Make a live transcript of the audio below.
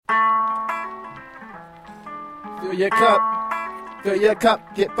Fill your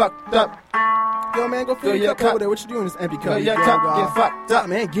cup, get fucked up. Yo, man, go fill your cup over there. What you doing in this empty cup? Fill your cup, get fucked up.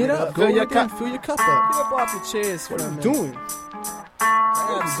 Man, get up. Fill go your over there cup. and fill your cup up. Get up off your chairs for What a are you minute. doing? What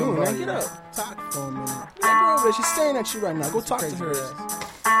are you doing, man? Get up. Talk for a minute. Man, go over there. She's staring at you right now. Go talk to her. Go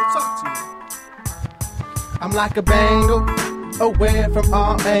talk to her. I'm like a bangle, aware from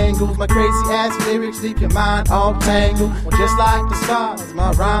all angles. My crazy ass lyrics leave your mind all tangled. Just like the stars,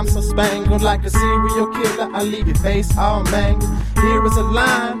 my rhymes are spangled. Like a serial killer, I leave your face all mangled. Here is a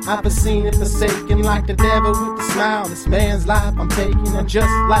line, I've seen it forsaken. Like the devil with the smile, this man's life I'm taking. And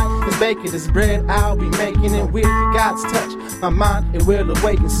just like this bacon, this bread I'll be making. And with God's touch, my mind it will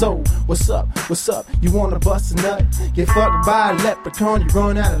awaken. So, what's up, you wanna bust a nut? Get fucked by a leprechaun, you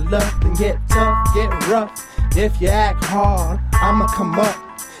run out of luck. Then get tough, get rough. If you act hard, I'ma come up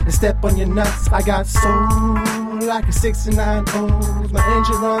and step on your nuts. I got soul like a 69 O's. My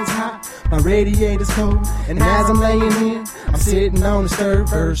engine runs hot, my radiator's cold. And as I'm laying here, I'm sitting on the third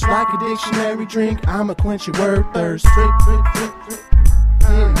verse. Like a dictionary drink, I'ma quench your word thirst. Drink, drink, drink, drink.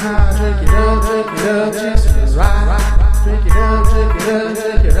 Getting high, drink it up, just right. Drink it up, drink it up,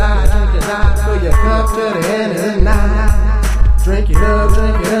 drink it right. Fill your cup to the end of the night. Drink it up, fill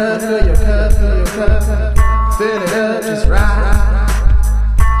your cup, fill your cup. Fill it up, just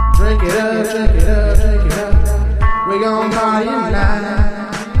right. Drink it up, drink it up, drink it up. We gon' party tonight.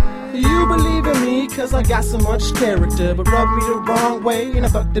 You believe in me cause I got so much character, but rub me the wrong way and I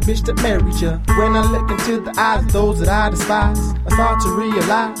fuck the bitch that married ya. When I look into the eyes of those that I despise, I start to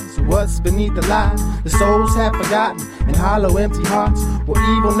realize what's beneath the lies. The souls have forgotten and hollow empty hearts, where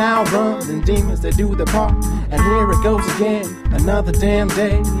evil now runs and demons they do their part. And here it goes again, another damn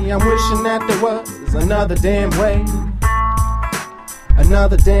day. I'm wishing that there was another damn way,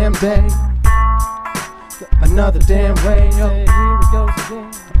 another damn day, another damn way. Oh, here it goes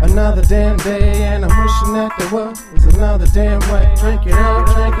again, another damn day. And I'm wishing that there was another damn way. Drink it up,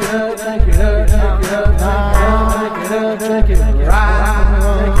 drink it up, drink it up, drink it up, drink it up, drink it up, right.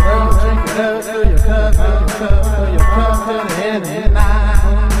 Drink it up, drink it up, fill your cup, fill your cup, fill your cup to the end of the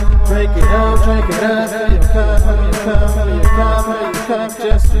night. Drink it up, drink it up, fill your cup, fill your cup, fill your cup, fill your cup,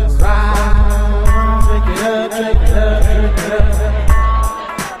 just right. Drink it up, drink it up, drink it up.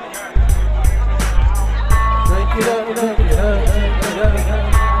 Drink it up, drink it up, drink it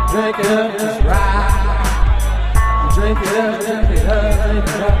up. Drink it up, just right. Drink it up, drink it up, drink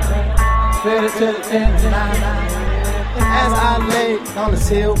it up. Fill it to the end of the night. And as I lay on this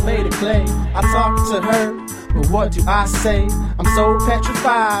hill made of clay, I talk to her, but what do I say? I'm so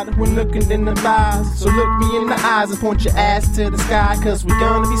petrified when looking in the eyes. So look me in the eyes and point your ass to the sky. Cause we're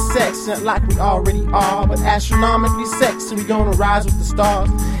gonna be sexing like we already are, but astronomically sexy, we gonna rise with the stars.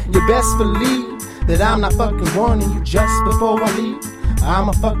 You best believe that I'm not fucking warning you just before I leave.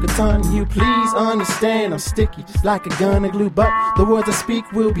 I'ma fuck a ton of you, please understand I'm sticky just like a gun of glue. But the words I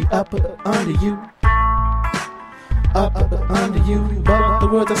speak will be up under you, up under you. But the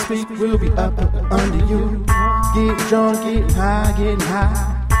words I speak will be up under you. Get drunk, getting high,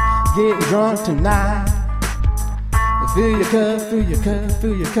 getting drunk tonight. Fill your cup, fill your cup,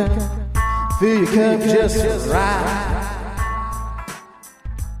 fill your cup, fill your cup just right.